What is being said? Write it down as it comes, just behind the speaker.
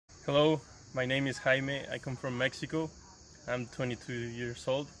Hello, my name is Jaime. I come from Mexico. I'm 22 years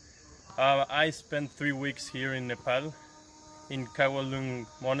old. I spent 3 weeks here in Nepal, in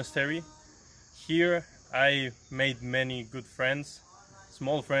Buddhist Monastery. Here I made many good friends,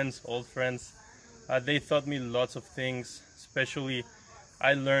 small friends, old friends. They taught me lots of things, especially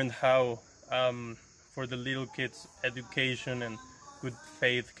I learned how for the little kids education and good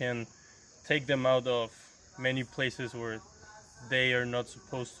faith can take them out of many places where they are not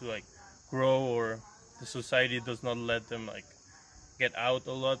supposed to grow, or the society does not let them get out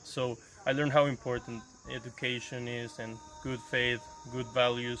a lot. So I learned how important education is, and good faith, good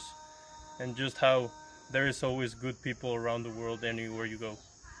values, and just how there is always good people around the world anywhere you go.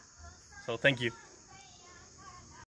 So thank you.